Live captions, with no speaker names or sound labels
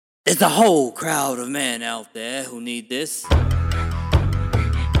There's a whole crowd of men out there who need this.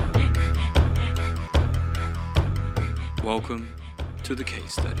 Welcome to the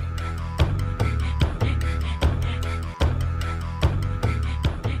case study.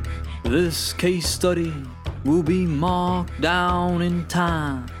 This case study will be marked down in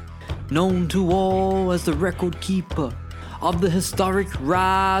time, known to all as the record keeper of the historic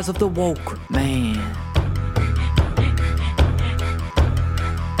rise of the woke man.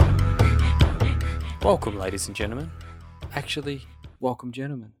 Welcome, ladies and gentlemen. Actually, welcome,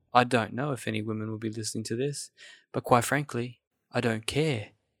 gentlemen. I don't know if any women will be listening to this, but quite frankly, I don't care.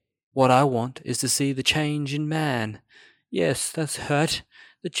 What I want is to see the change in man. Yes, that's right,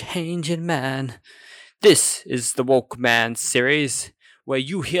 the change in man. This is the Woke Man series, where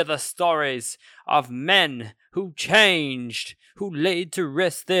you hear the stories of men who changed, who laid to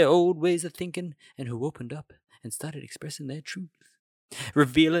rest their old ways of thinking, and who opened up and started expressing their truth,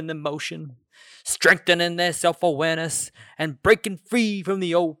 revealing emotion, strengthening their self-awareness, and breaking free from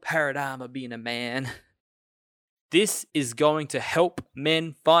the old paradigm of being a man. This is going to help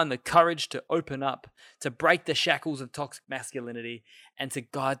men find the courage to open up, to break the shackles of toxic masculinity, and to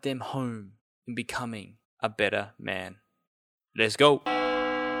guide them home in becoming a better man. Let's go.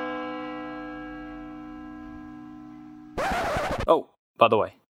 Oh, by the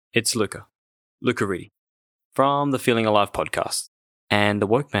way, it's Luca Reedy, from the Feeling Alive podcast. And The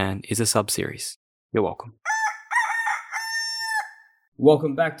Woke Man is a sub-series. You're welcome.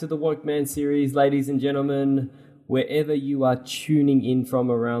 Welcome back to the Woke Man series, ladies and gentlemen. Wherever you are tuning in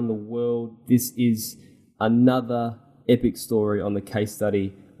from around the world, this is another epic story on the case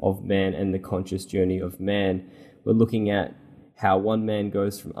study of man and the conscious journey of man. We're looking at how one man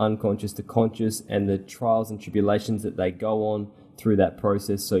goes from unconscious to conscious and the trials and tribulations that they go on through that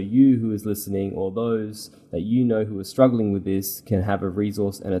process. So you who is listening, or those that you know who are struggling with this, can have a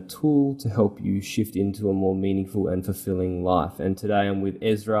resource and a tool to help you shift into a more meaningful and fulfilling life. And today I'm with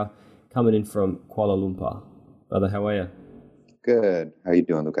Ezra, coming in from Kuala Lumpur. Brother, how are you? Good. How you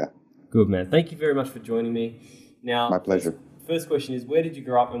doing, Luca? Good, man. Thank you very much for joining me. Now, my pleasure. First question is, where did you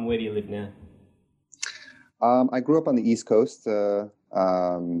grow up and where do you live now? I grew up on the East Coast,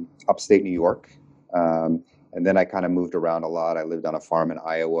 upstate New York. And then I kind of moved around a lot. I lived on a farm in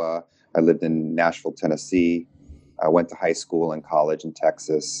Iowa. I lived in Nashville, Tennessee. I went to high school and college in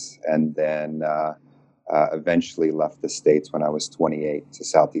Texas. And then eventually left the States when I was 28 to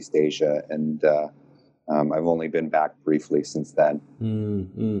Southeast Asia. And I've only been back briefly since then.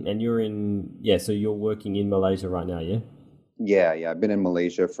 And you're so you're working in Malaysia right now, yeah? Yeah. I've been in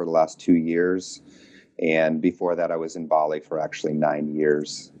Malaysia for the last 2 years. And before that, I was in Bali for actually 9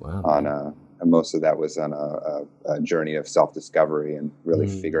 years. Wow. And most of that was on a journey of self-discovery and really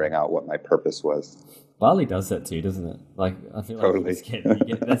figuring out what my purpose was. Bali does that too, doesn't it? Like, I feel like totally.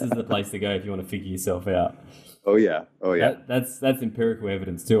 This is the place to go if you want to figure yourself out. Oh yeah. That's empirical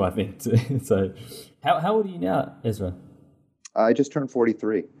evidence too, I think. So, how old are you now, Ezra? I just turned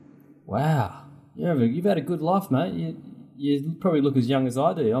 43. Wow, you've had a good life, mate. You probably look as young as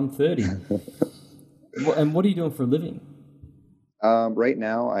I do. I'm 30. And what are you doing for a living? Right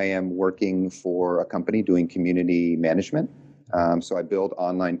now, I am working for a company doing community management. So I build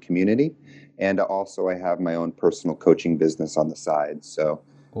online community, and also I have my own personal coaching business on the side. So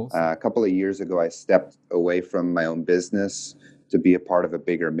awesome. A couple of years ago, I stepped away from my own business to be a part of a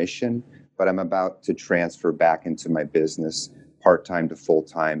bigger mission, but I'm about to transfer back into my business part-time to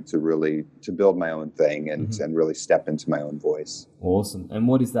full-time to build my own thing and really step into my own voice. Awesome. And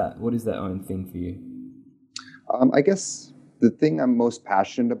what is that? What is that own thing for you? I guess the thing I'm most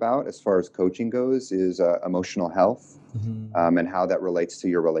passionate about as far as coaching goes is emotional health and how that relates to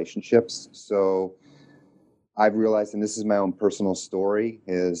your relationships. So I've realized, and this is my own personal story,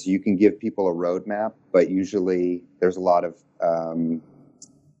 is you can give people a roadmap, but usually there's a lot of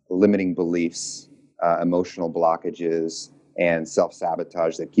limiting beliefs, emotional blockages, and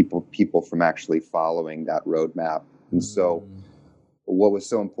self-sabotage that keep people from actually following that roadmap. And so what was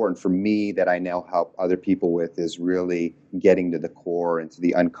so important for me that I now help other people with is really getting to the core and to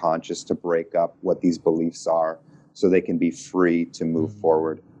the unconscious to break up what these beliefs are so they can be free to move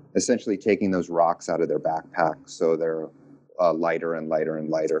forward. Essentially taking those rocks out of their backpack so they're lighter and lighter and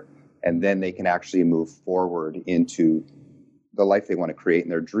lighter. And then they can actually move forward into the life they want to create in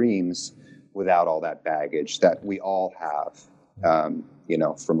their dreams without all that baggage that we all have,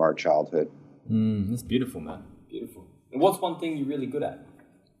 from our childhood. That's beautiful, man. Beautiful. And what's one thing you're really good at?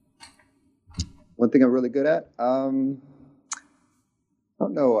 One thing I'm really good at? I don't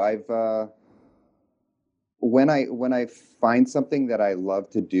know. When I find something that I love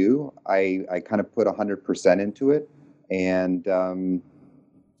to do, I kind of put 100% into it. And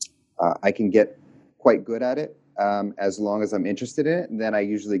I can get quite good at it as long as I'm interested in it. And then I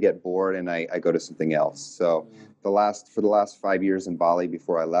usually get bored and I go to something else. So for the last 5 years in Bali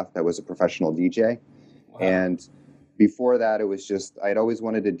before I left, I was a professional DJ. Wow. And before that, it was just, I'd always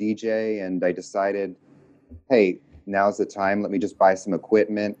wanted to DJ, and I decided, hey, now's the time. Let me just buy some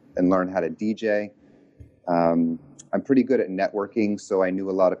equipment and learn how to DJ. I'm pretty good at networking, so I knew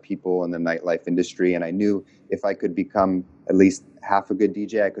a lot of people in the nightlife industry, and I knew if I could become at least half a good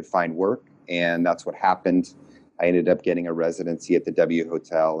DJ, I could find work, and that's what happened. I ended up getting a residency at the W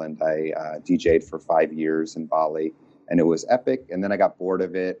Hotel, and I DJ'd for 5 years in Bali, and it was epic. And then I got bored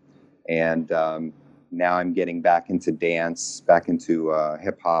of it, and now I'm getting back into dance, back into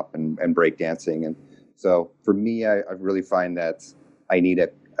hip hop and break dancing. And so for me, I really find that I need a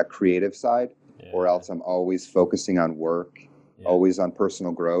creative side, or else I'm always focusing on work, always on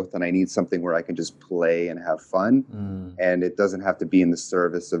personal growth. And I need something where I can just play and have fun. And it doesn't have to be in the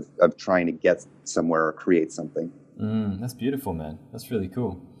service of trying to get somewhere or create something. That's beautiful, man. That's really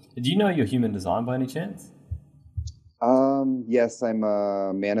cool. Do you know your human design by any chance? Yes, I'm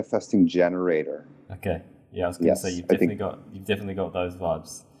a manifesting generator. Okay. Yeah, I was going to say you've definitely got those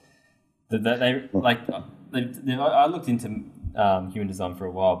vibes. I looked into human design for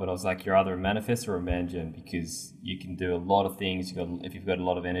a while, but I was like, you're either a manifest or a man gen, because you can do a lot of things. If you've got a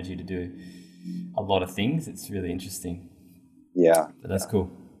lot of energy to do a lot of things, it's really interesting. Yeah, but that's cool.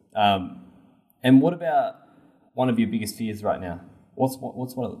 And what about one of your biggest fears right now? What's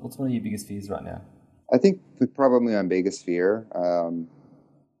one of your biggest fears right now? I think probably my biggest fear,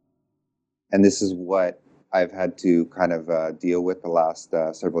 and this is what I've had to kind of deal with the last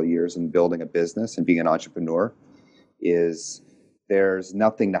several years in building a business and being an entrepreneur, is there's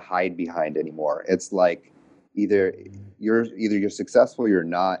nothing to hide behind anymore. It's like either you're successful or you're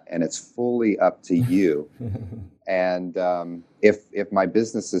not, and it's fully up to you. And if my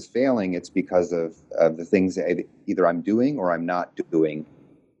business is failing, it's because of the things that either I'm doing or I'm not doing.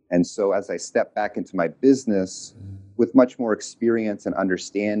 And so as I step back into my business with much more experience and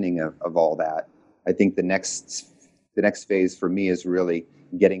understanding of all that, I think the next phase for me is really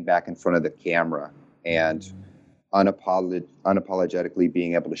getting back in front of the camera and unapologetically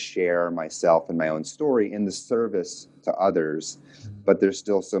being able to share myself and my own story in the service to others. But there's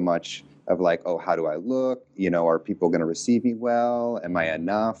still so much of like, oh, how do I look? Are people going to receive me well? Am I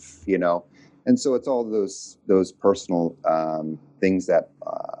enough? And so it's all those personal things that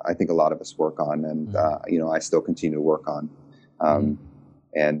I think a lot of us work on, and I still continue to work on.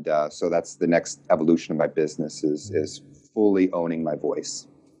 And so that's the next evolution of my business is fully owning my voice.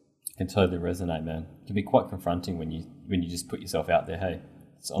 I can totally resonate, man. It can be quite confronting when you just put yourself out there. Hey,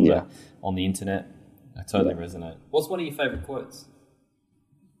 it's on the internet. I totally resonate. What's one of your favorite quotes?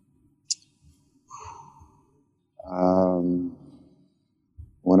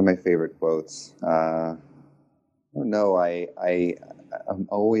 One of my favorite quotes. I don't know. I'm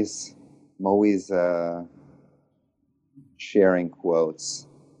always sharing quotes,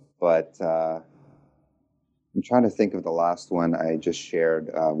 but I'm trying to think of the last one. I just shared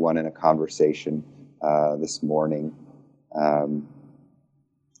one in a conversation this morning, and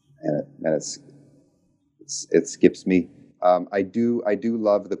it skips me. I do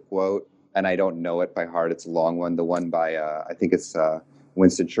love the quote, and I don't know it by heart. It's a long one. The one by I think it's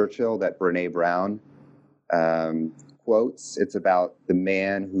Winston Churchill that Brene Brown quotes. It's about the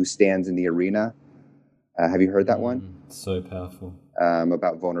man who stands in the arena. Have you heard that one? So powerful.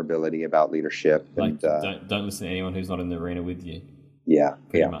 About vulnerability, about leadership. Like, and, don't listen to anyone who's not in the arena with you. Yeah.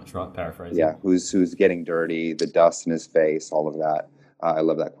 Pretty much, right? Paraphrasing. Yeah, who's getting dirty, the dust in his face, all of that. I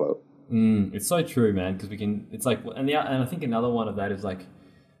love that quote. It's so true, man, because it's like, and I think another one of that is like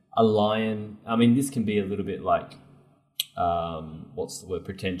a lion. I mean, this can be a little bit like, what's the word,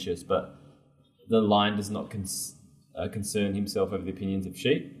 pretentious, but the lion does not concern himself over the opinions of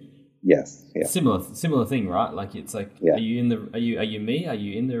sheep. Yes. Yeah. Similar thing, right? Like it's like, are you in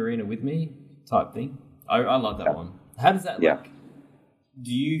the arena with me type thing? I love that one. How does that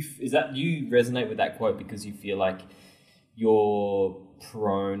do you resonate with that quote because you feel like you're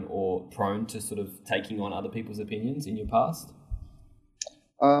prone to sort of taking on other people's opinions in your past?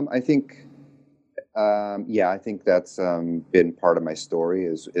 I think that's been part of my story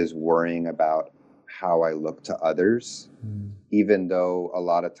is worrying about how I look to others, even though a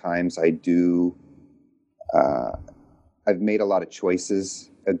lot of times I've made a lot of choices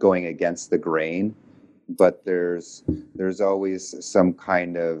going against the grain, but there's always some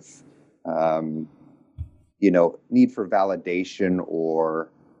kind of, need for validation or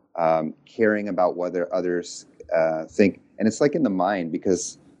caring about what others think. And it's like in the mind,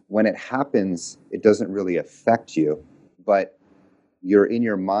 because when it happens, it doesn't really affect you, but you're in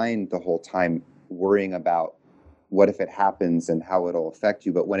your mind the whole time worrying about what if it happens and how it'll affect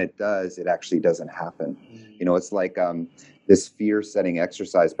you. But when it does, it actually doesn't happen. It's like this fear setting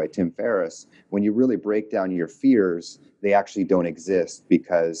exercise by Tim Ferriss. When you really break down your fears, they actually don't exist,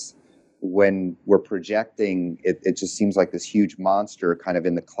 because when we're projecting, it just seems like this huge monster kind of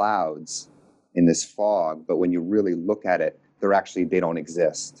in the clouds, in this fog. But when you really look at it, they don't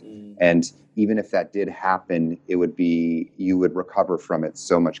exist. And even if that did happen, you would recover from it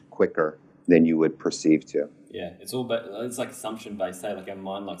so much quicker than you would perceive to. Yeah, it's like assumption based. Say, like our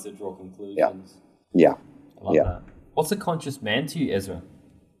mind likes to draw conclusions. Yeah. I love that. What's a conscious man to you, Ezra?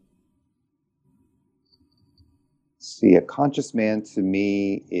 See, a conscious man to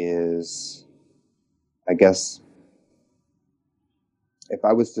me is, I guess, if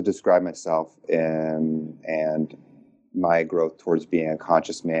I was to describe myself and my growth towards being a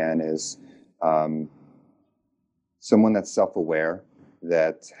conscious man is someone that's self-aware,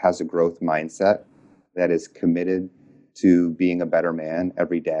 that has a growth mindset, that is committed to being a better man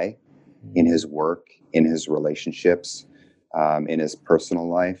every day in his work, in his relationships, in his personal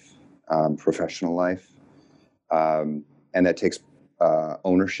life, professional life, and that takes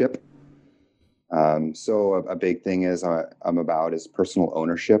ownership. So a big thing I'm about is personal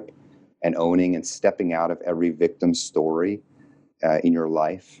ownership, and owning and stepping out of every victim story in your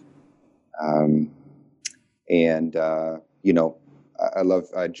life. I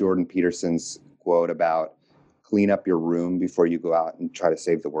love Jordan Peterson's quote about clean up your room before you go out and try to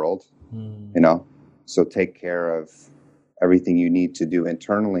save the world. So take care of everything you need to do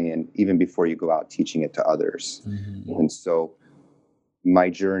internally, and even before you go out teaching it to others. And so my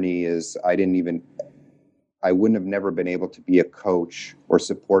journey is, I wouldn't have never been able to be a coach or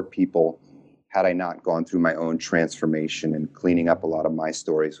support people had I not gone through my own transformation and cleaning up a lot of my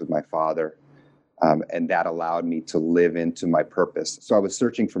stories with my father. And that allowed me to live into my purpose. So I was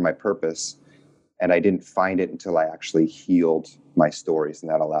searching for my purpose, and I didn't find it until I actually healed my stories,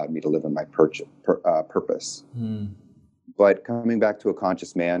 and that allowed me to live in my purpose. But coming back to a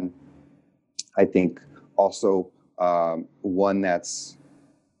conscious man, I think also one that's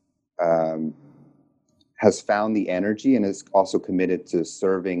has found the energy and is also committed to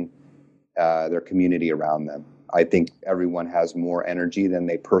serving their community around them. I think everyone has more energy than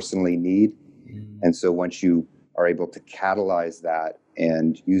they personally need. And so once you are able to catalyze that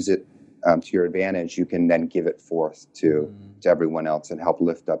and use it to your advantage, you can then give it forth to everyone else and help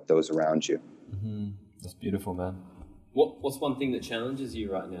lift up those around you. That's beautiful, man. What's one thing that challenges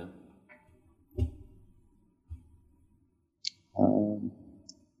you right now?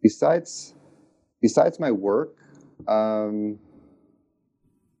 Besides my work,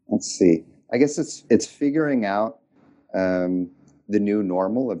 let's see. I guess it's figuring out the new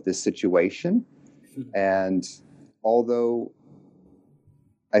normal of this situation. And although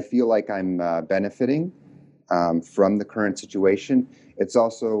I feel like I'm benefiting from the current situation, it's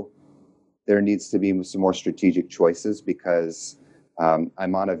also, there needs to be some more strategic choices, because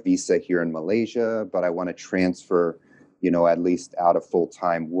I'm on a visa here in Malaysia, but I want to transfer, at least out of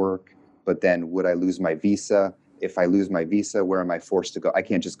full-time work. But then would I lose my visa? If I lose my visa, where am I forced to go? I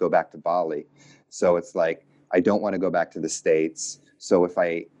can't just go back to Bali. So it's like, I don't want to go back to the States. So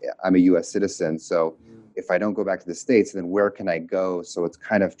I'm a US citizen. So if I don't go back to the States, then where can I go? So it's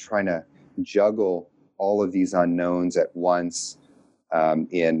kind of trying to juggle all of these unknowns at once,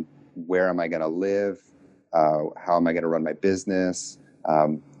 in where am I going to live? How am I going to run my business?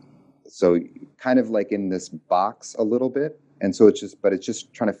 So kind of like in this box a little bit. And so it's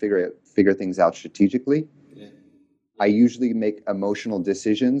just trying to figure things out strategically. Yeah. I usually make emotional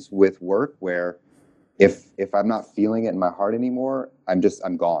decisions with work where if I'm not feeling it in my heart anymore, I'm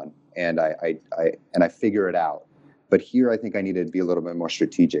gone, and I figure it out. But here I think I need to be a little bit more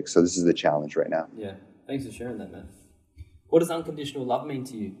strategic. So this is the challenge right now. Yeah. Thanks for sharing that, man. What does unconditional love mean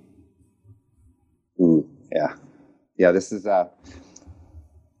to you? Ooh, yeah. Yeah, this is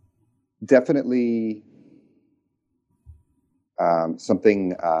definitely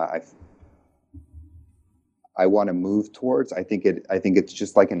something I want to move towards. I think it's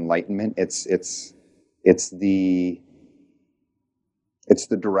just like enlightenment. It's the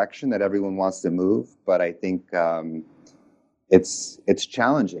direction that everyone wants to move, but I think it's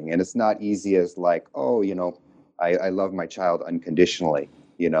challenging, and it's not easy as like, I love my child unconditionally,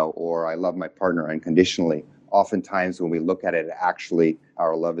 or I love my partner unconditionally. Oftentimes when we look at it, actually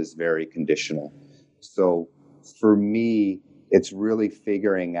our love is very conditional. So for me, it's really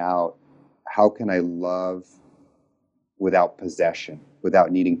figuring out, how can I love without possession,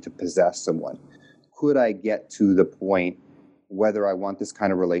 without needing to possess someone? Could I get to the point, whether I want this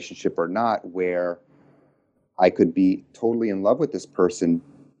kind of relationship or not, where I could be totally in love with this person,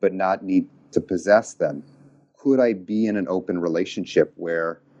 but not need to possess them. Could I be in an open relationship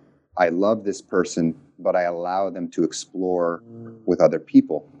where I love this person, but I allow them to explore with other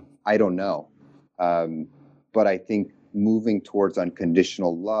people? I don't know. But I think moving towards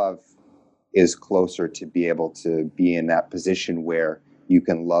unconditional love is closer to be able to be in that position where you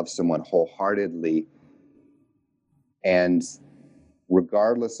can love someone wholeheartedly, and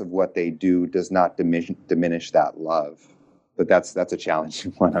regardless of what they do does not diminish that love. But that's a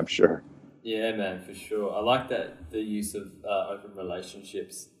challenging one, I'm sure. Yeah, man, for sure. I like that, the use of open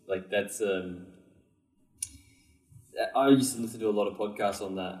relationships. Like that's I used to listen to a lot of podcasts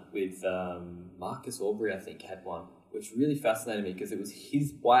on that with Marcus Aubrey, I think, had one, which really fascinated me because it was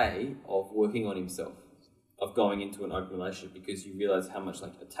his way of working on himself, of going into an open relationship, because you realize how much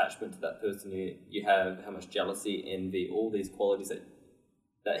like attachment to that person you have, how much jealousy, envy, all these qualities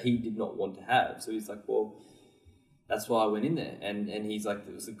that he did not want to have. So he's like, well, that's why I went in there. And he's like,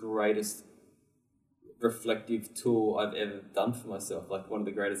 it was the greatest reflective tool I've ever done for myself, like one of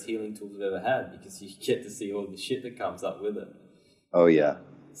the greatest healing tools I've ever had, because you get to see all the shit that comes up with it. Oh yeah.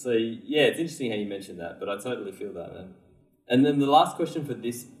 So yeah, it's interesting how you mentioned that, but I totally feel that, man. And then the last question for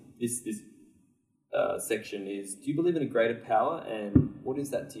this section is, do you believe in a greater power, and what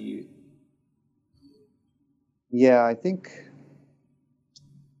is that to you? Yeah, I think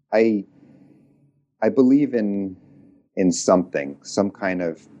I believe in something, some kind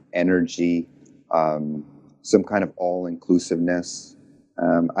of energy, some kind of all-inclusiveness.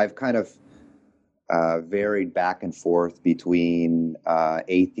 I've kind of varied back and forth between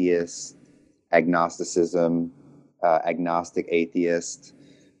atheist, agnosticism, agnostic atheist.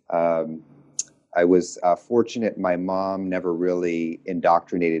 I was fortunate my mom never really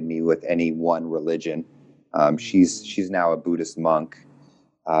indoctrinated me with any one religion. She's now a Buddhist monk,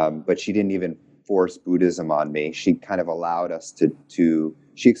 but she didn't even force Buddhism on me. She kind of allowed us to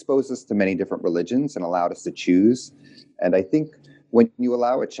she exposed us to many different religions and allowed us to choose. And I think when you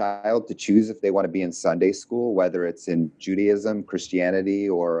allow a child to choose if they want to be in Sunday school, whether it's in Judaism, Christianity,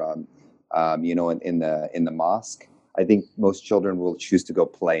 or in the mosque, I think most children will choose to go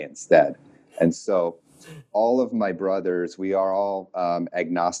play instead. And so all of my brothers, we are all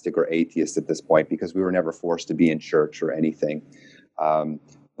agnostic or atheist at this point because we were never forced to be in church or anything.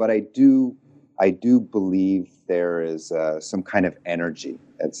 But I do believe there is some kind of energy.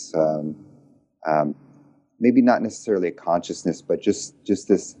 It's maybe not necessarily a consciousness, but just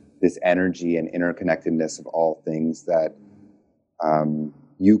this energy and interconnectedness of all things that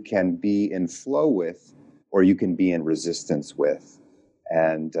you can be in flow with, or you can be in resistance with.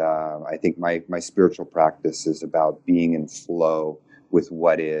 And I think my spiritual practice is about being in flow with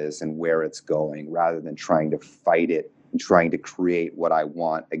what is and where it's going, rather than trying to fight it and trying to create what I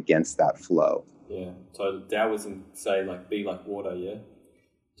want against that flow. Yeah, so Taoism say like be like water, yeah?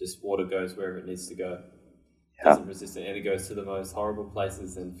 Just water goes wherever it needs to go. Doesn't resist it, and it goes to the most horrible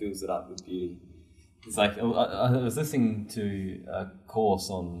places and fills it up with beauty. It's like, I was listening to a course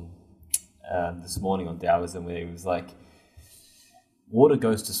on this morning on Taoism where it was like, water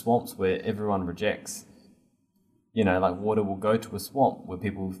goes to swamps where everyone rejects. You know, like water will go to a swamp where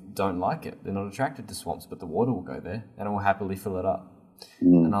people don't like it. They're not attracted to swamps, but the water will go there and it will happily fill it up.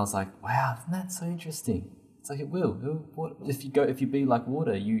 And I was like, wow, isn't that so interesting? It's like it will. If you be like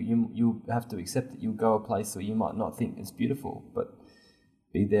water, you have to accept that you'll go a place where you might not think it's beautiful, but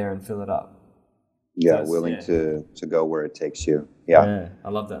be there and fill it up. Yeah, so willing to go where it takes you. Yeah, I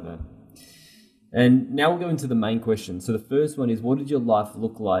love that, man. And now we'll go into the main question. So the first one is, what did your life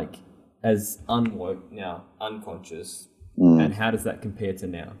look like as unwoke, now unconscious, and how does that compare to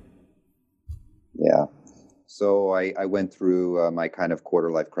now? Yeah. So I went through my kind of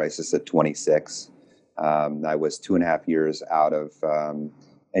quarter life crisis at 26. I was 2.5 years out of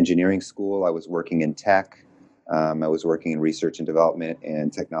engineering school. I was working in tech. I was working in research and development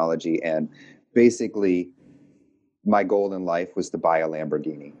and technology. And basically, my goal in life was to buy a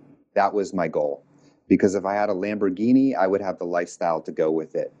Lamborghini. That was my goal. Because if I had a Lamborghini, I would have the lifestyle to go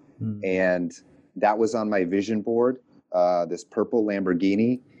with it. And that was on my vision board, this purple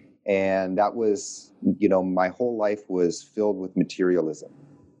Lamborghini. And that was, my whole life was filled with materialism.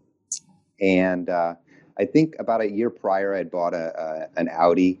 And I think about a year prior, I'd bought an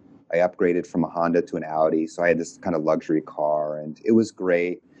Audi. I upgraded from a Honda to an Audi. So I had this kind of luxury car, and it was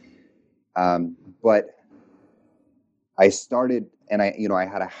great. But I started, and I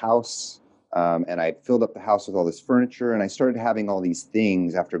had a house, and I filled up the house with all this furniture, and I started having all these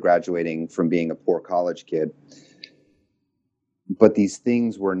things after graduating from being a poor college kid. But these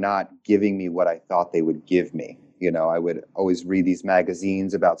things were not giving me what I thought they would give me. I would always read these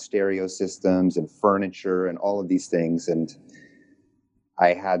magazines about stereo systems and furniture and all of these things. And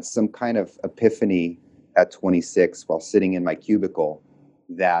I had some kind of epiphany at 26 while sitting in my cubicle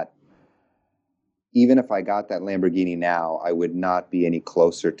that even if I got that Lamborghini now, I would not be any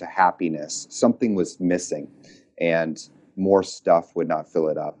closer to happiness. Something was missing, and more stuff would not fill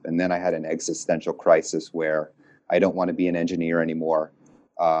it up. And then I had an existential crisis where I don't want to be an engineer anymore.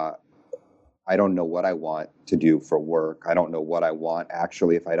 I don't know what I want to do for work. I don't know what I want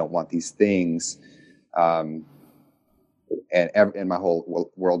actually if I don't want these things. And my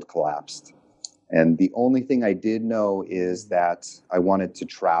whole world collapsed. And the only thing I did know is that I wanted to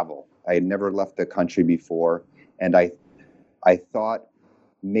travel. I had never left the country before, and I thought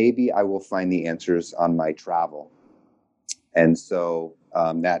maybe I will find the answers on my travel. And so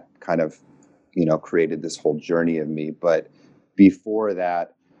that kind of, created this whole journey of me. But before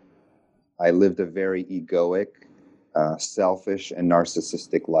that, I lived a very egoic, selfish, and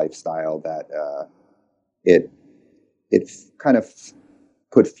narcissistic lifestyle that it kind of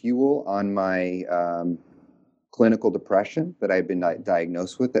put fuel on my clinical depression that I had been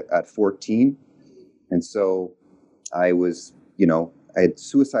diagnosed with at 14. And so I was, I had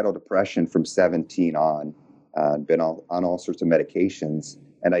suicidal depression from 17 on, been on all sorts of medications.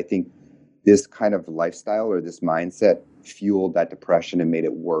 And I think this kind of lifestyle or this mindset fueled that depression and made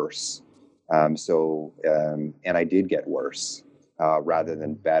it worse. And I did get worse rather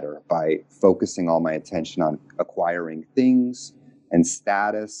than better by focusing all my attention on acquiring things and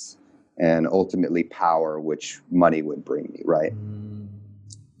status and ultimately power, which money would bring me, right?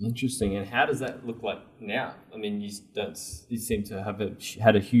 Interesting. And how does that look like now? I mean, you seem to have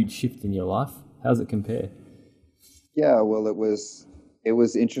had a huge shift in your life. How does it compare? Yeah, well, it was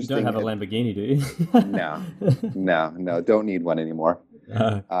interesting. You don't have a Lamborghini, do you? No, don't need one anymore.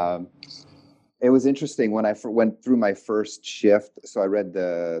 It was interesting when I went through my first shift. So I read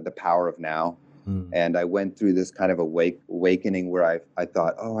the Power of Now. And I went through this kind of awakening where I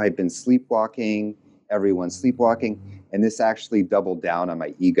thought, I've been sleepwalking, everyone's sleepwalking. And this actually doubled down on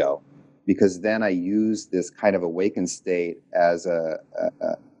my ego, because then I used this kind of awakened state as a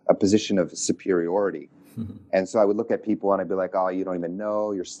position of superiority. And so I would look at people and I'd be like, you don't even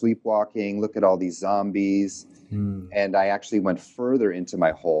know, you're sleepwalking. Look at all these zombies. And I actually went further into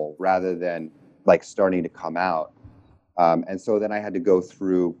my hole rather than like starting to come out. And so then I had to go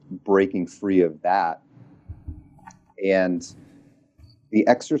through breaking free of that. And the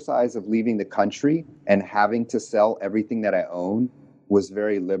exercise of leaving the country and having to sell everything that I own was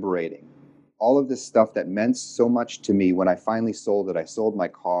very liberating. All of this stuff that meant so much to me, when I finally sold it, I sold my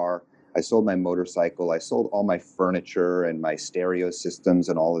car, I sold my motorcycle, I sold all my furniture and my stereo systems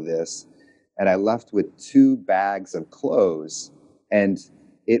and all of this. And I left with 2 bags of clothes. And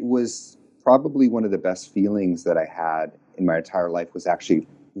it was probably one of the best feelings that I had in my entire life, was actually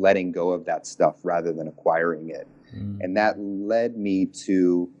letting go of that stuff rather than acquiring it. And that led me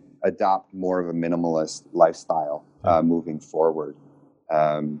to adopt more of a minimalist lifestyle moving forward.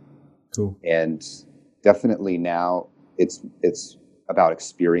 Cool. And definitely now it's about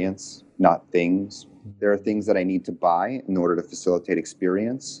experience, not things. There are things that I need to buy in order to facilitate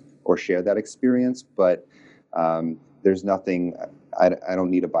experience or share that experience, but there's nothing. I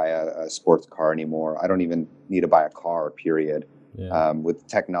don't need to buy a sports car anymore. I don't even need to buy a car, period. Yeah. With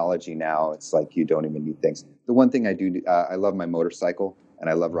technology now, it's like you don't even need things. The one thing I do, I love my motorcycle, and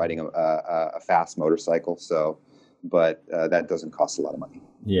I love riding a fast motorcycle. But that doesn't cost a lot of money.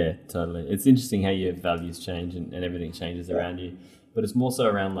 Yeah, totally. It's interesting how your values change and everything changes around you. But it's more so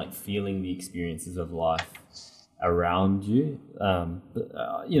around like feeling the experiences of life around you.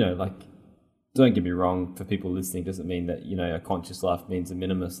 Like, don't get me wrong, for people listening, doesn't mean that, a conscious life means a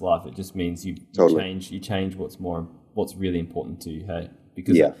minimalist life. It just means you change what's really important to you, hey?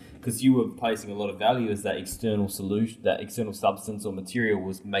 Because you were placing a lot of value as that external solution, that external substance or material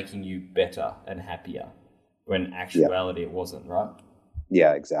was making you better and happier, when in actuality it wasn't, right?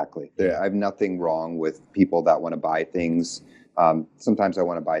 Yeah, exactly. I have nothing wrong with people that want to buy things. Sometimes I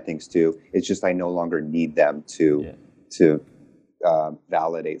want to buy things too. It's just I no longer need them to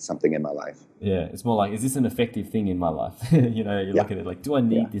validate something in my life. Yeah, it's more like, is this an effective thing in my life? You're looking at it like, do I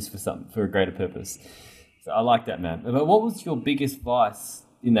need this for a greater purpose? So I like that, man. But what was your biggest vice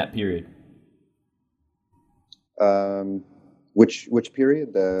in that period? Which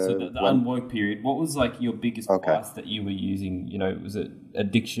period? The unwoke period. What was like your biggest vice that you were using? Was it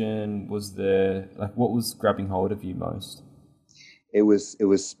addiction? What was grabbing hold of you most? It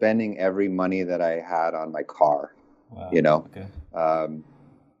was spending every money that I had on my car. Wow. Okay.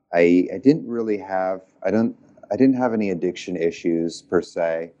 I didn't really have, I didn't have any addiction issues per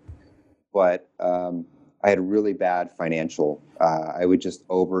se, but I had really bad financial. I would just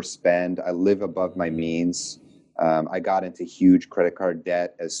overspend. I live above my means. I got into huge credit card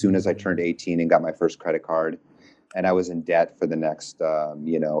debt as soon as I turned 18 and got my first credit card. And I was in debt for the next,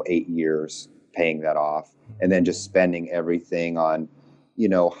 8 years, paying that off. And then just spending everything on,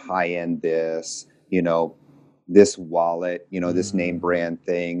 high end this wallet, this name brand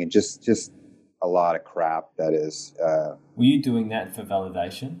thing, and just a lot of crap that is. Were you doing that for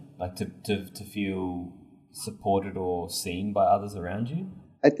validation, like to feel supported or seen by others around you?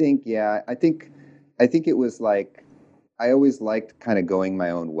 I think, yeah. I think it was like, I always liked kind of going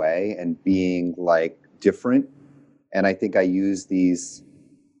my own way and being like different. And I think I use these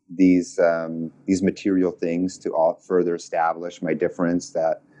material things to further establish my difference,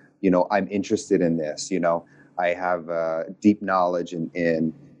 that, I'm interested in this, I have deep knowledge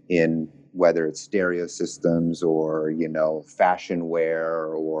in whether it's stereo systems or, fashion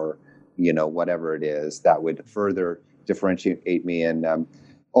wear or, whatever it is that would further differentiate me. And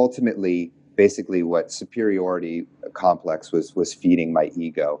ultimately, basically what superiority complex was feeding my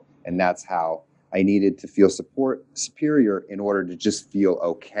ego. And that's how I needed to feel superior in order to just feel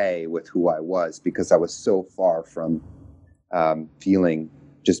okay with who I was, because I was so far from feeling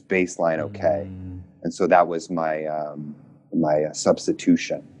just baseline okay. And so that was my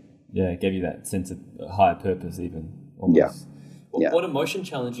substitution. Yeah, it gave you that sense of higher purpose, even almost. Yeah. What emotion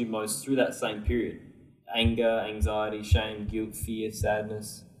challenged you most through that same period? Anger, anxiety, shame, guilt, fear,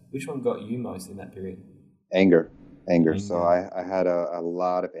 sadness. Which one got you most in that period? Anger. So I had a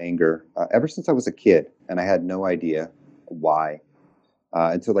lot of anger ever since I was a kid, and I had no idea why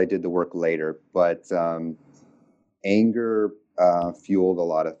until I did the work later. But anger fueled a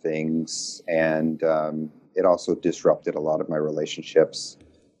lot of things, and it also disrupted a lot of my relationships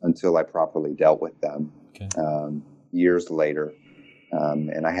until I properly dealt with them years later.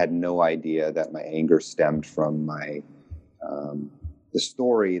 And I had no idea that my anger stemmed from the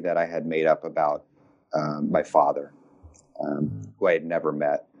story that I had made up about my father, who I had never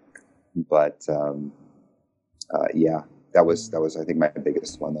met. But that was I think my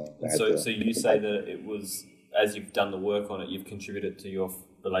biggest one. So you say that it was, as you've done the work on it, you've contributed to your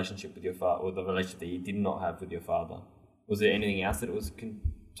relationship with your father, or the relationship that you did not have with your father. Was there anything else that it was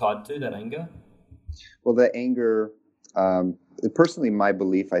tied to, that anger? Well, the anger, personally, my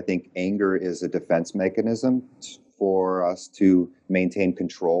belief, I think anger is a defense mechanism for us to maintain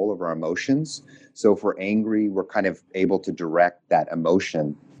control of our emotions. So if we're angry, we're kind of able to direct that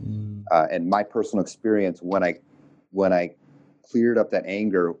emotion. And my personal experience, when I cleared up that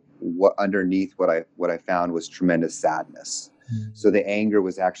anger, underneath what I found was tremendous sadness. So the anger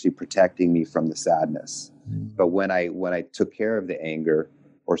was actually protecting me from the sadness. But when I took care of the anger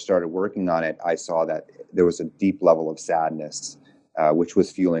or started working on it, I saw that there was a deep level of sadness, which was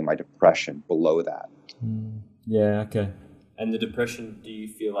fueling my depression below that. Yeah, okay. And the depression, do you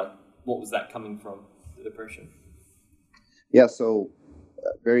feel like, what was that coming from, the depression? Yeah, so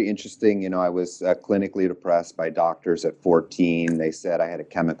very interesting. I was clinically depressed by doctors at 14. They said I had a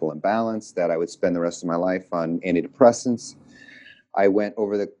chemical imbalance, that I would spend the rest of my life on antidepressants. I went,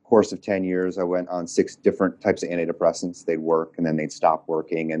 over the course of 10 years, I went on 6 different types of antidepressants. They'd work, and then they'd stop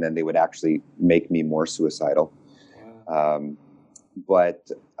working, and then they would actually make me more suicidal. But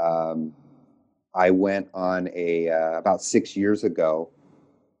I went on about 6 years ago,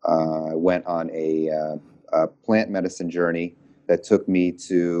 I went on a plant medicine journey that took me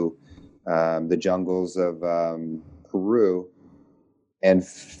to the jungles of Peru, and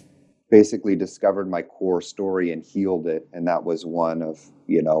basically discovered my core story and healed it. And that was one of,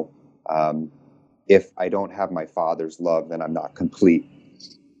 if I don't have my father's love, then I'm not complete.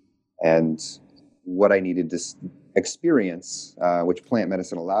 And what I needed to experience, which plant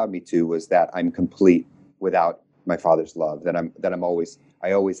medicine allowed me to, was that I'm complete without my father's love.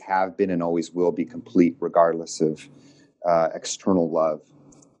 I always have been and always will be complete, regardless of external love.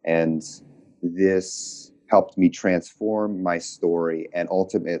 And this helped me transform my story and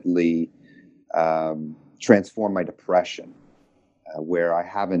ultimately transform my depression, where I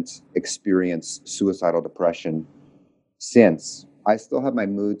haven't experienced suicidal depression since. I still have my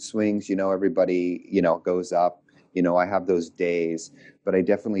mood swings, everybody, goes up, I have those days, but I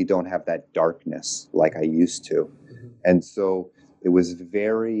definitely don't have that darkness like I used to. And so it was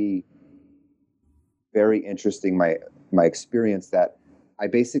very, very interesting, my experience, that I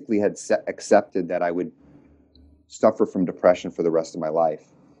basically had accepted that I would suffer from depression for the rest of my life.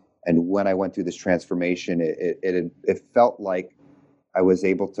 And when I went through this transformation, it felt like I was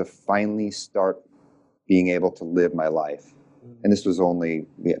able to finally start being able to live my life. And this was only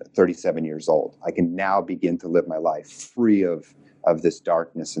 37 years old. I can now begin to live my life free of this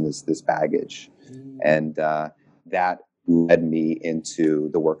darkness and this baggage. And that led me into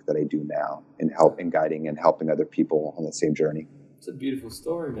the work that I do now in guiding and helping other people on the same journey. It's a beautiful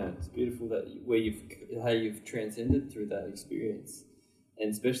story, man. It's beautiful that how you've transcended through that experience,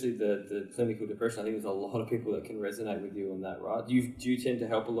 and especially the clinical depression. I think there's a lot of people that can resonate with you on that, right? Do you tend to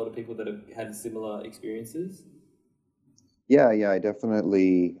help a lot of people that have had similar experiences? Yeah, I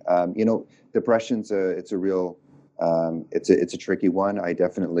definitely. Depression's it's a real, it's a tricky one. I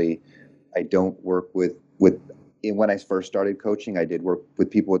don't work with when I first started coaching, I did work with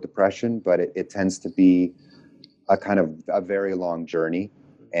people with depression, but it tends to be a kind of a very long journey,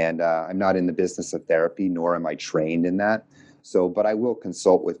 and I'm not in the business of therapy, nor am I trained in that. So, but I will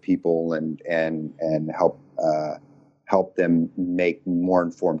consult with people and help them make more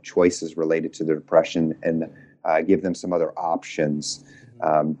informed choices related to their depression and give them some other options.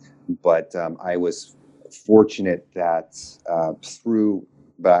 But I was fortunate that through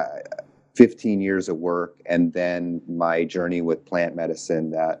 15 years of work and then my journey with plant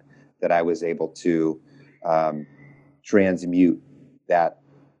medicine that I was able to transmute that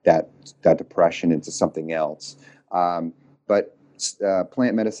depression into something else. But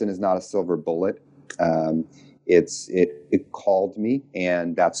plant medicine is not a silver bullet. It called me,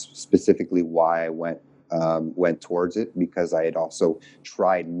 and that's specifically why I went towards it, because I had also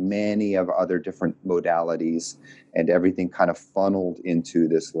tried many of other different modalities, and everything kind of funneled into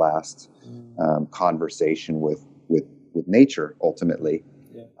this last conversation with nature ultimately.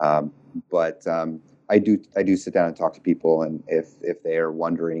 Yeah. But I do sit down and talk to people, and if they are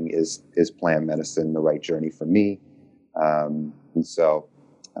wondering, is plant medicine the right journey for me? And so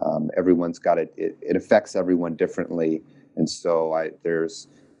everyone's got it. It affects everyone differently, and so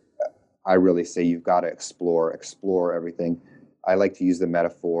I really say you've got to explore everything. I like to use the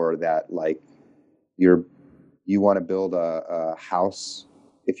metaphor that like you want to build a house.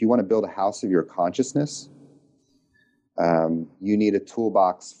 If you want to build a house of your consciousness, you need a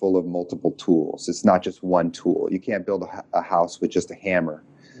toolbox full of multiple tools. It's not just one tool. You can't build a house with just a hammer.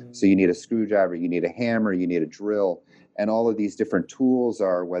 So you need a screwdriver, you need a hammer, you need a drill. And all of these different tools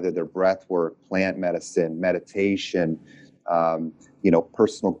are, whether they're breath work, plant medicine, meditation,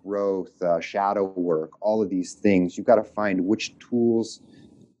 personal growth, shadow work, all of these things. You've got to find which tools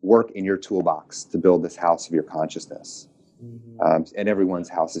work in your toolbox to build this house of your consciousness. And everyone's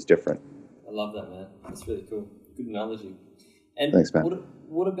house is different. I love that, man. That's really cool. Good analogy. And thanks, man.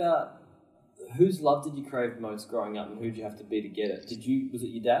 What about, whose love did you crave most growing up, and who did you have to be to get it? Was it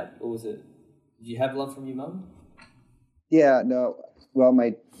your dad, or did you have love from your mum? Yeah, no. Well,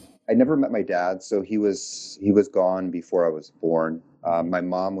 I never met my dad, so he was gone before I was born. My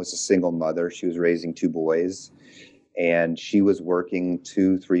mom was a single mother. She was raising two boys, and she was working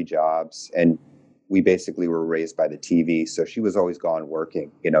 2-3 jobs, and we basically were raised by the TV. So she was always gone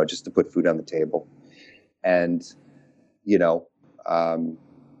working, just to put food on the table. And,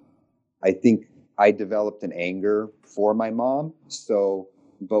 I think I developed an anger for my mom.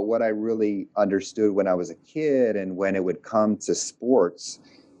 But what I really understood when I was a kid and when it would come to sports,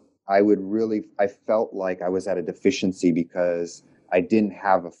 I felt like I was at a deficiency because I didn't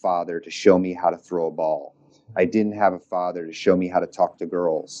have a father to show me how to throw a ball. I didn't have a father to show me how to talk to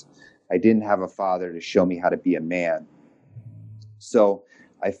girls. I didn't have a father to show me how to be a man. So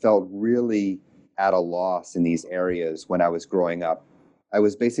I felt really at a loss in these areas when I was growing up. I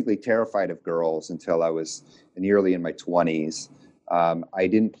was basically terrified of girls until I was nearly in my 20s. I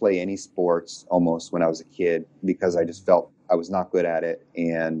didn't play any sports almost when I was a kid because I just felt I was not good at it.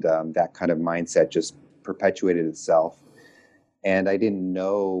 And that kind of mindset just perpetuated itself. And I didn't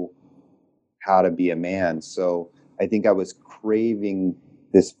know how to be a man. So I think I was craving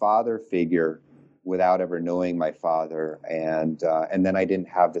this father figure without ever knowing my father. And then I didn't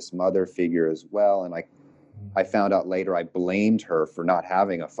have this mother figure as well. And I found out later I blamed her for not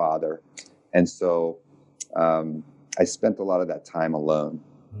having a father. And so I spent a lot of that time alone.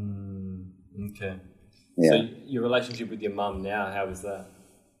 Okay. Yeah. So your relationship with your mum now, how is that?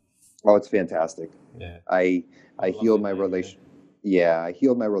 Oh, it's fantastic. Yeah. I healed my relation. Yeah, I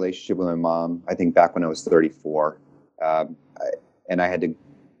healed my relationship with my mom, I think back when I was 34. And I had to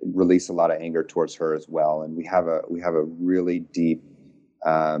release a lot of anger towards her as well. And we have a really deep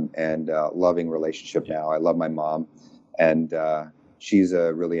and loving relationship now. I love my mom, and she's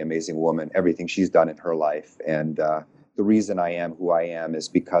a really amazing woman. Everything she's done in her life, and the reason I am who I am is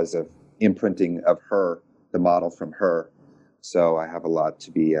because of imprinting of her, the model from her. So I have a lot to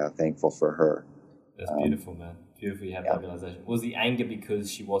be thankful for her. That's beautiful, man. Beautiful you have that realization. Was the anger because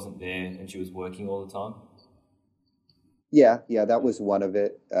she wasn't there and she was working all the time? Yeah, that was one of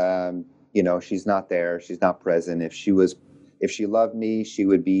it. She's not there. She's not present. If she loved me, she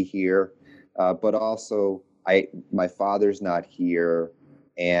would be here. but also my father's not here,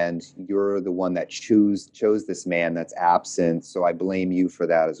 and you're the one that chose this man that's absent, so I blame you for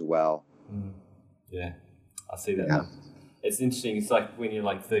that as well. Yeah, I see that. Yeah. It's interesting. It's like when you're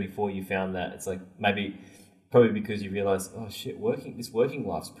like 34, you found that. It's like probably because you realize, oh shit, this working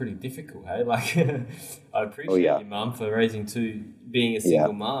life's pretty difficult, hey? Like, I appreciate your mum for being a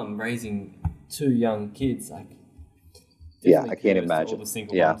single mum, raising 2 young kids. Like, I can't imagine all the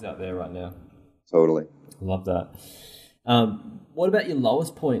single mums out there right now. Totally. Love that. What about your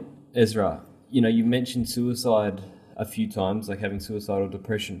lowest point, Ezra? You know, you mentioned suicide a few times, like having suicidal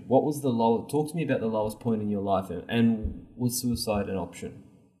depression. What was talk to me about the lowest point in your life, and was suicide an option?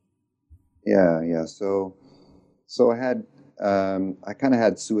 Yeah. So I had, I kind of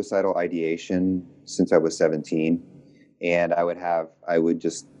had suicidal ideation since I was 17, and I would have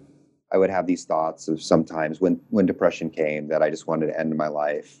these thoughts of sometimes when depression came that I just wanted to end my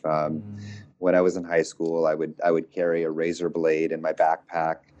life. When I was in high school, I would carry a razor blade in my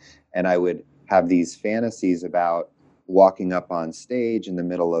backpack, and I would have these fantasies about walking up on stage in the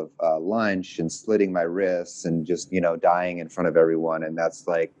middle of lunch and slitting my wrists and just, dying in front of everyone. And that's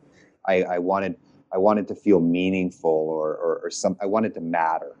like, I wanted to feel meaningful or I wanted to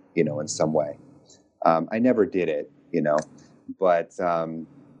matter, in some way. I never did it, but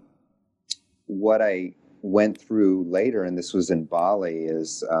what I went through later, and this was in Bali,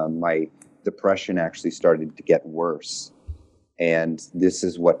 is my depression actually started to get worse. And this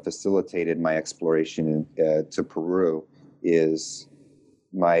is what facilitated my exploration to Peru, is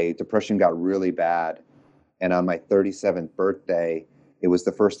my depression got really bad. And on my 37th birthday, it was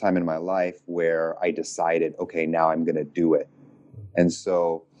the first time in my life where I decided, okay, now I'm going to do it. And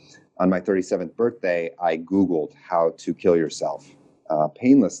so on my 37th birthday, I Googled how to kill yourself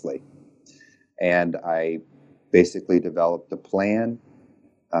painlessly. And I basically developed a plan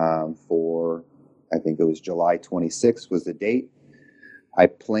for, I think it was July 26th was the date. I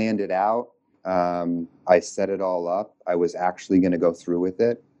planned it out. I set it all up. I was actually going to go through with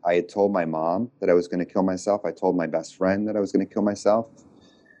it. I had told my mom that I was going to kill myself. I told my best friend that I was going to kill myself,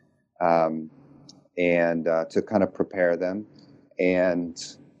 and to kind of prepare them. And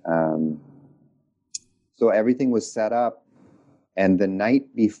so everything was set up. And the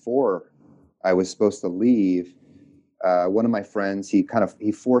night before I was supposed to leave, one of my friends, he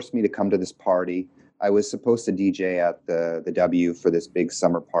forced me to come to this party. I was supposed to DJ at the W for this big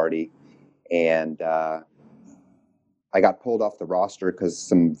summer party, and I got pulled off the roster because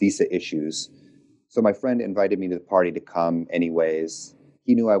some visa issues. So my friend invited me to the party to come anyways.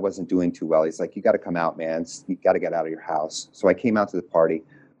 He knew I wasn't doing too well. He's like, you got to come out, man. You got to get out of your house. So I came out to the party.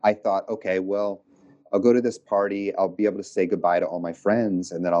 I thought, okay, well, I'll go to this party. I'll be able to say goodbye to all my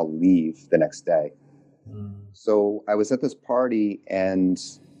friends, and then I'll leave the next day. So I was at this party, and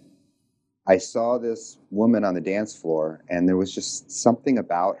I saw this woman on the dance floor, and there was just something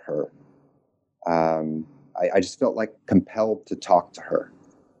about her. I just felt like compelled to talk to her.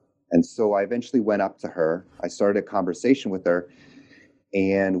 And so I eventually went up to her. I started a conversation with her,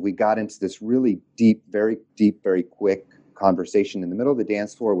 and we got into this really deep, very quick conversation in the middle of the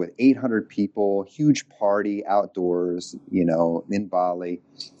dance floor with 800 people, huge party outdoors, in Bali.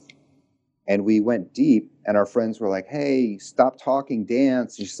 And we went deep, and our friends were like, hey, stop talking,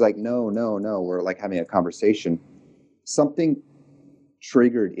 dance. And she's like, no. We're like having a conversation. Something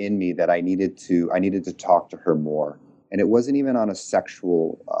triggered in me that I needed to talk to her more. And it wasn't even on a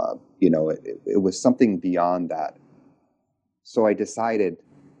sexual, it was something beyond that. So I decided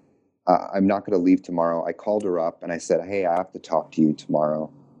I'm not going to leave tomorrow. I called her up and I said, hey, I have to talk to you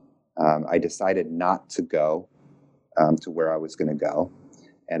tomorrow. I decided not to go to where I was going to go.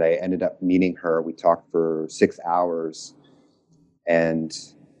 And I ended up meeting her. We talked for 6 hours, and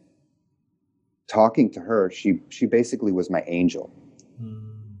talking to her, she basically was my angel.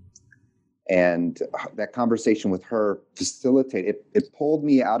 And that conversation with her facilitated, it pulled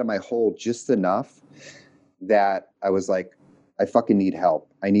me out of my hole just enough that I was like, I fucking need help.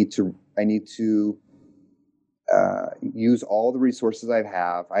 I need to use all the resources I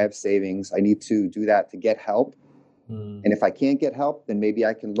have savings. I need to do that to get help. And if I can't get help, then maybe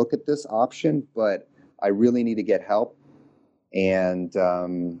I can look at this option, but I really need to get help. And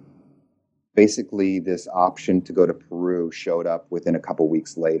basically this option to go to Peru showed up within a couple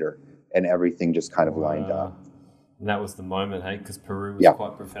weeks later, and everything just kind of lined up. And that was the moment, hey, because Peru was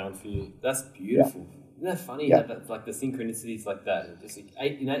quite profound for you. That's beautiful. Yeah. Isn't that funny? Yeah. That's like the synchronicities like that. Just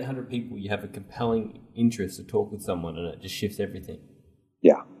like in 800 people, you have a compelling interest to talk with someone, and it just shifts everything.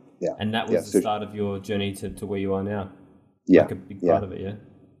 Yeah. Yeah. And that was the start of your journey to where you are now. Yeah. Like a big part of it, yeah?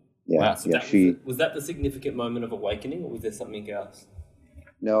 Yeah. Wow. So yeah. was that the significant moment of awakening, or was there something else?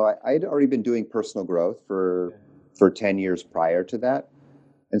 No, I'd already been doing personal growth for 10 years prior to that.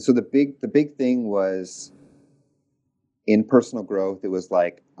 And so the big thing was in personal growth, it was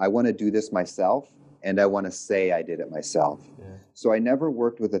like, I want to do this myself and I want to say I did it myself. Yeah. So I never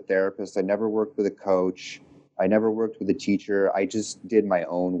worked with a therapist. I never worked with a coach. I never worked with a teacher. I just did my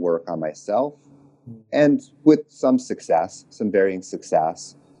own work on myself and with some success, some varying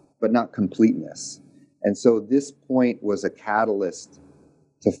success, but not completeness. And so this point was a catalyst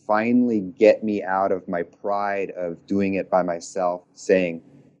to finally get me out of my pride of doing it by myself, saying,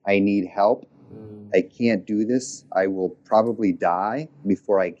 I need help. I can't do this. I will probably die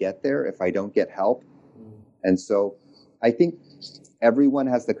before I get there if I don't get help. And so I think everyone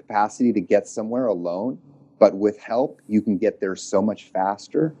has the capacity to get somewhere alone, but with help, you can get there so much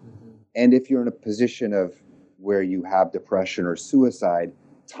faster. And if you're in a position of where you have depression or suicide,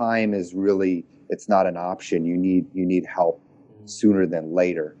 time is really, it's not an option. You need help sooner than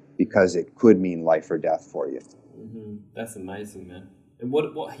later because it could mean life or death for you. That's amazing, man. And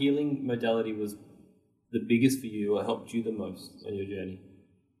what healing modality was the biggest for you or helped you the most on your journey?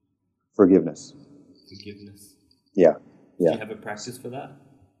 Forgiveness. Yeah. Do you have a practice for that?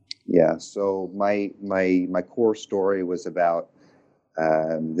 Yeah. So my core story was about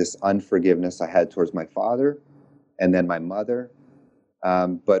this unforgiveness I had towards my father and then my mother.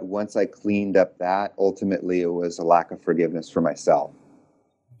 But once I cleaned up that, ultimately it was a lack of forgiveness for myself.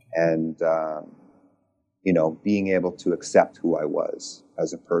 And, being able to accept who I was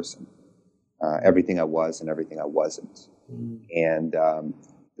as a person, everything I was and everything I wasn't. And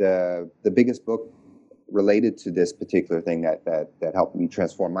the biggest book related to this particular thing that helped me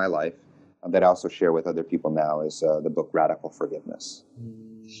transform my life, that I also share with other people now, is the book Radical Forgiveness.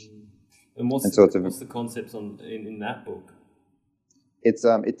 And what's the concepts in that book?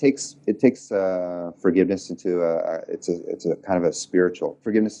 It takes forgiveness into it's a kind of a spiritual.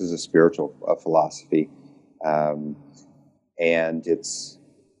 Forgiveness is a spiritual philosophy, and it's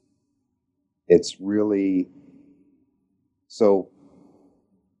really so.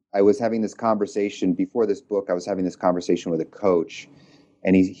 I was having this conversation before this book. I was having this conversation with a coach,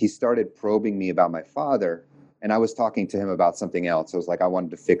 and he started probing me about my father, and I was talking to him about something else. I was like, I wanted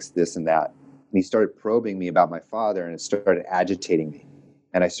to fix this and that, and he started probing me about my father, and it started agitating me.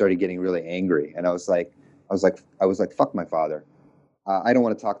 And I started getting really angry. And I was like, fuck my father. I don't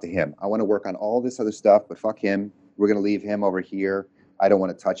want to talk to him. I want to work on all this other stuff, but fuck him. We're going to leave him over here. I don't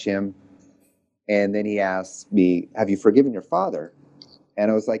want to touch him. And then he asked me, have you forgiven your father? And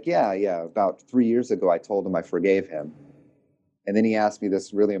I was like, yeah. About 3 years ago, I told him I forgave him. And then he asked me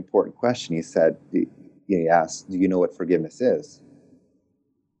this really important question. He said, he asked, do you know what forgiveness is?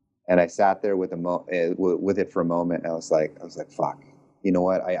 And I sat there with it for a moment. And I was like, fuck. You know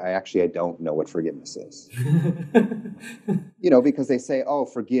what? I don't know what forgiveness is. Because they say, "Oh,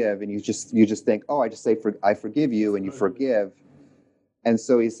 forgive," and you just think, "Oh, I just say I forgive you," and you forgive. And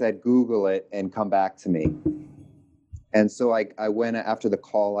so he said, "Google it and come back to me." And so I went after the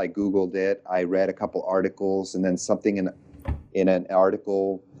call. I Googled it. I read a couple articles, and then something in an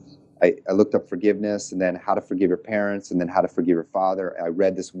article, I looked up forgiveness, and then how to forgive your parents, and then how to forgive your father. I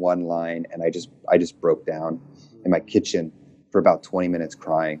read this one line, and I just broke down in my kitchen for about 20 minutes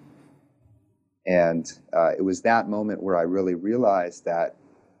crying. And it was that moment where I really realized that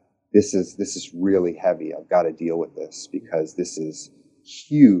this is really heavy. I've got to deal with this because this is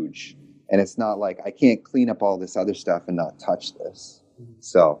huge. And it's not like I can't clean up all this other stuff and not touch this.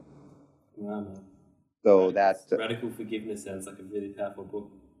 So, Radical Forgiveness sounds like a really powerful book.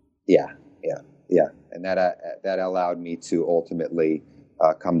 Yeah. And that allowed me to ultimately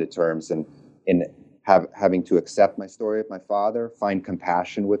come to terms and having to accept my story of my father, find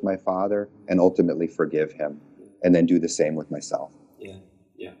compassion with my father, and ultimately forgive him, and then do the same with myself. Yeah,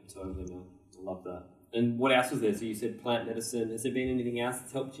 totally, man. I love that. And what else was there? So you said plant medicine. Has there been anything else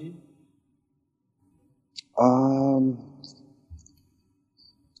that's helped you?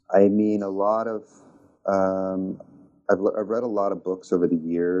 I mean, a lot of I've read a lot of books over the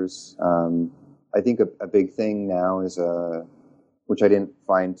years. I think a big thing now is which I didn't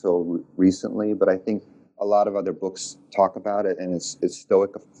find till recently, but I think a lot of other books talk about it, and it's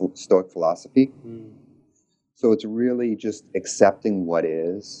Stoic philosophy. So it's really just accepting what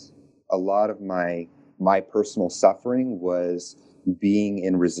is. A lot of my personal suffering was being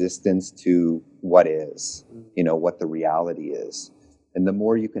in resistance to what is, what the reality is. And the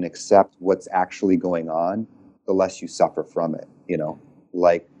more you can accept what's actually going on, the less you suffer from it,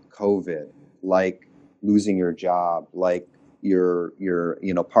 like COVID, like losing your job, like your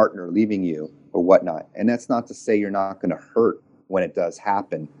partner leaving you or whatnot. And that's not to say you're not going to hurt when it does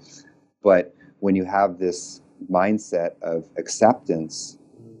happen. But when you have this mindset of acceptance,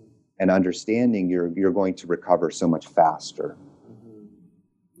 and understanding, you're going to recover so much faster. Mm-hmm.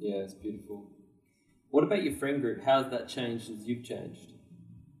 Yeah, it's beautiful. What about your friend group? How's that changed as you've changed?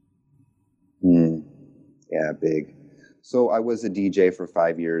 Yeah, big. So I was a DJ for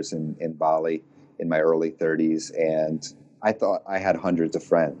 5 years in Bali in my early 30s, and I thought I had hundreds of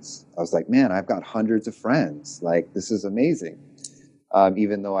friends. I was like, man, I've got hundreds of friends. Like, this is amazing.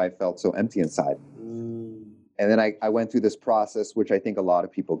 Even though I felt so empty inside. And then I went through this process, which I think a lot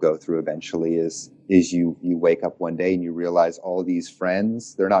of people go through eventually, is you wake up one day and you realize all these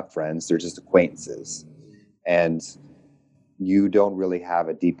friends, they're not friends, they're just acquaintances. And you don't really have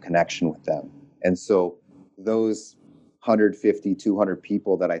a deep connection with them. And so those 150, 200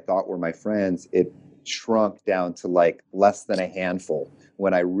 people that I thought were my friends, it shrunk down to like less than a handful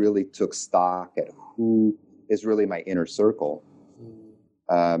when I really took stock at who is really my inner circle,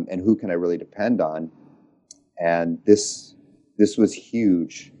 and who can I really depend on. And this was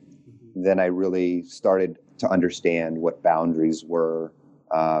huge. Then I really started to understand what boundaries were,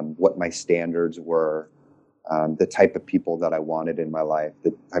 what my standards were, the type of people that I wanted in my life,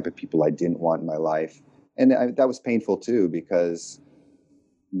 the type of people I didn't want in my life. And that was painful too, because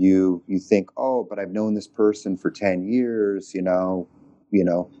you think, oh, but I've known this person for 10 years,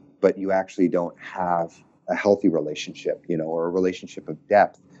 but you actually don't have a healthy relationship, or a relationship of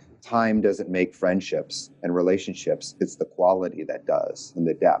depth. Time doesn't make friendships and relationships. It's the quality that does, and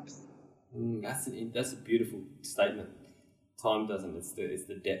the depth. That's a beautiful statement. Time doesn't. It's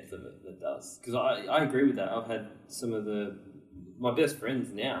the depth of it that does. Because I agree with that. I've had some of my best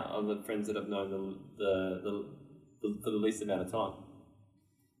friends now are the friends that I've known for the least amount of time.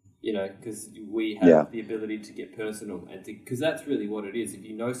 Because we have the ability to get personal, and because that's really what it is. If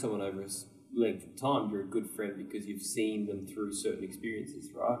you know someone over a length of time, you're a good friend because you've seen them through certain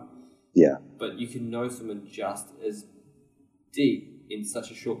experiences, right? Yeah. But you can know someone just as deep in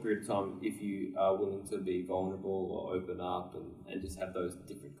such a short period of time if you are willing to be vulnerable or open up and just have those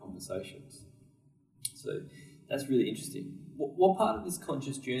different conversations. So that's really interesting. What part of this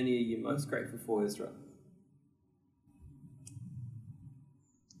conscious journey are you most grateful for, Ezra?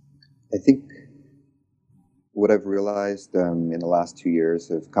 I think what I've realized in the last 2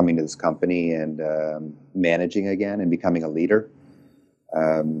 years of coming to this company and managing again and becoming a leader,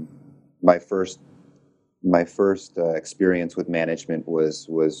 my first experience with management was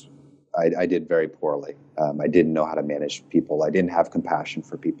I did very poorly. I didn't know how to manage people. I didn't have compassion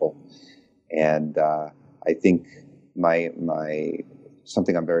for people, and I think my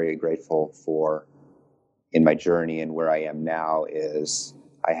something I'm very grateful for in my journey and where I am now is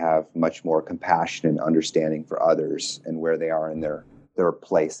I have much more compassion and understanding for others and where they are in their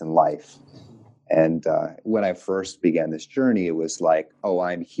place in life. And when I first began this journey, it was like, oh,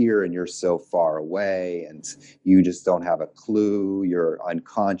 I'm here and you're so far away and you just don't have a clue. You're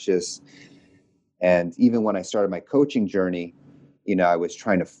unconscious. And even when I started my coaching journey, I was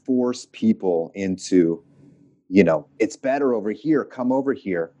trying to force people into, it's better over here. Come over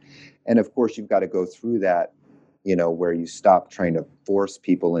here. And of course, you've got to go through that, where you stop trying to force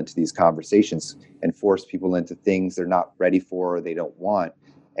people into these conversations and force people into things they're not ready for or they don't want.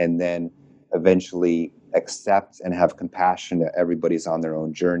 And then eventually accept and have compassion that everybody's on their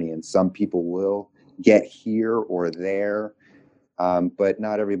own journey. And some people will get here or there, but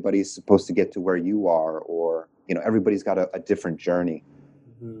not everybody's supposed to get to where you are, or, everybody's got a different journey.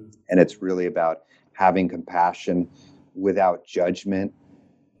 Mm-hmm. And it's really about having compassion without judgment,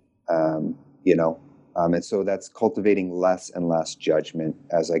 and so that's cultivating less and less judgment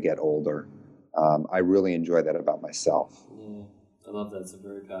as I get older. I really enjoy that about myself. Yeah, I love that. It's a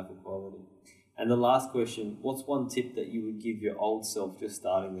very powerful quality. And the last question, what's one tip that you would give your old self just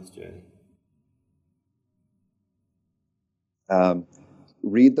starting this journey?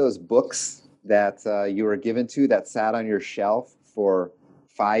 Read those books that you were given to that sat on your shelf for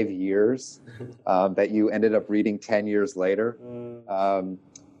 5 years that you ended up reading 10 years later.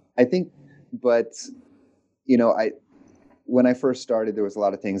 I think, but, when I first started, there was a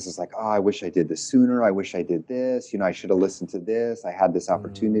lot of things. It's like, oh, I wish I did this sooner. I wish I did this. I should have listened to this. I had this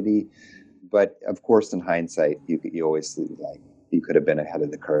opportunity. But of course, in hindsight, you always think like you could have been ahead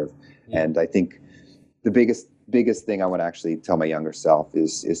of the curve. Yeah. And I think the biggest thing I want to actually tell my younger self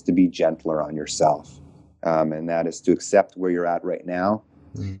is to be gentler on yourself. And that is to accept where you're at right now.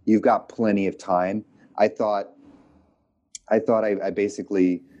 Mm-hmm. You've got plenty of time. I thought I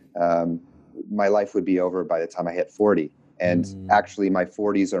basically, my life would be over by the time I hit 40. And actually my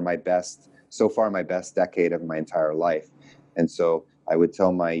 40s are my best decade of my entire life. And so I would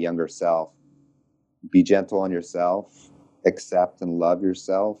tell my younger self, be gentle on yourself, accept and love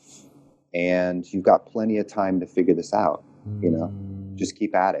yourself. And you've got plenty of time to figure this out, just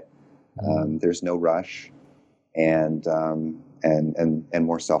keep at it. There's no rush, and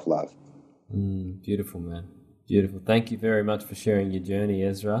more self-love. Beautiful, man. Beautiful. Thank you very much for sharing your journey,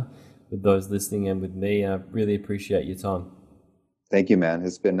 Ezra, with those listening and with me. I really appreciate your time. Thank you, man.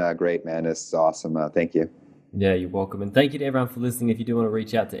 It's been great, man. It's awesome. Thank you. Yeah, you're welcome. And thank you to everyone for listening. If you do want to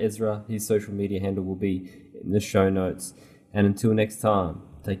reach out to Ezra, his social media handle will be in the show notes. And until next time,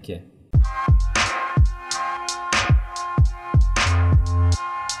 take care.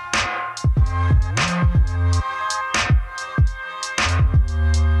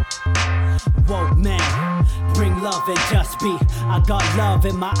 Woke man, bring love and just be. I got love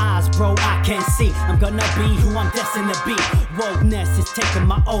in my eyes, bro, I can see. I'm gonna be who I'm destined to be. Wokeness is taking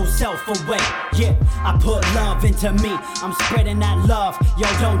my old self away. Yeah, I put love into me. I'm spreading that love, yo,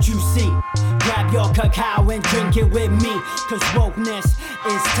 don't you see? Grab your cacao and drink it with me, cause wokeness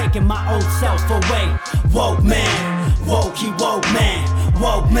is taking my old self away. Woke man, wokey woke man,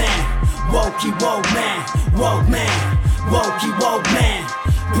 woke man, wokey woke man, woke man, wokey woke man.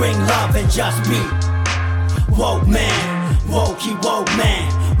 Bring love and just be. Woke man, wokey woke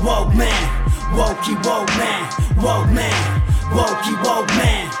man, woke man, wokey woke man, woke man, wokey woke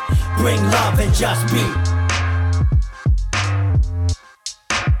man. Bring love and just be.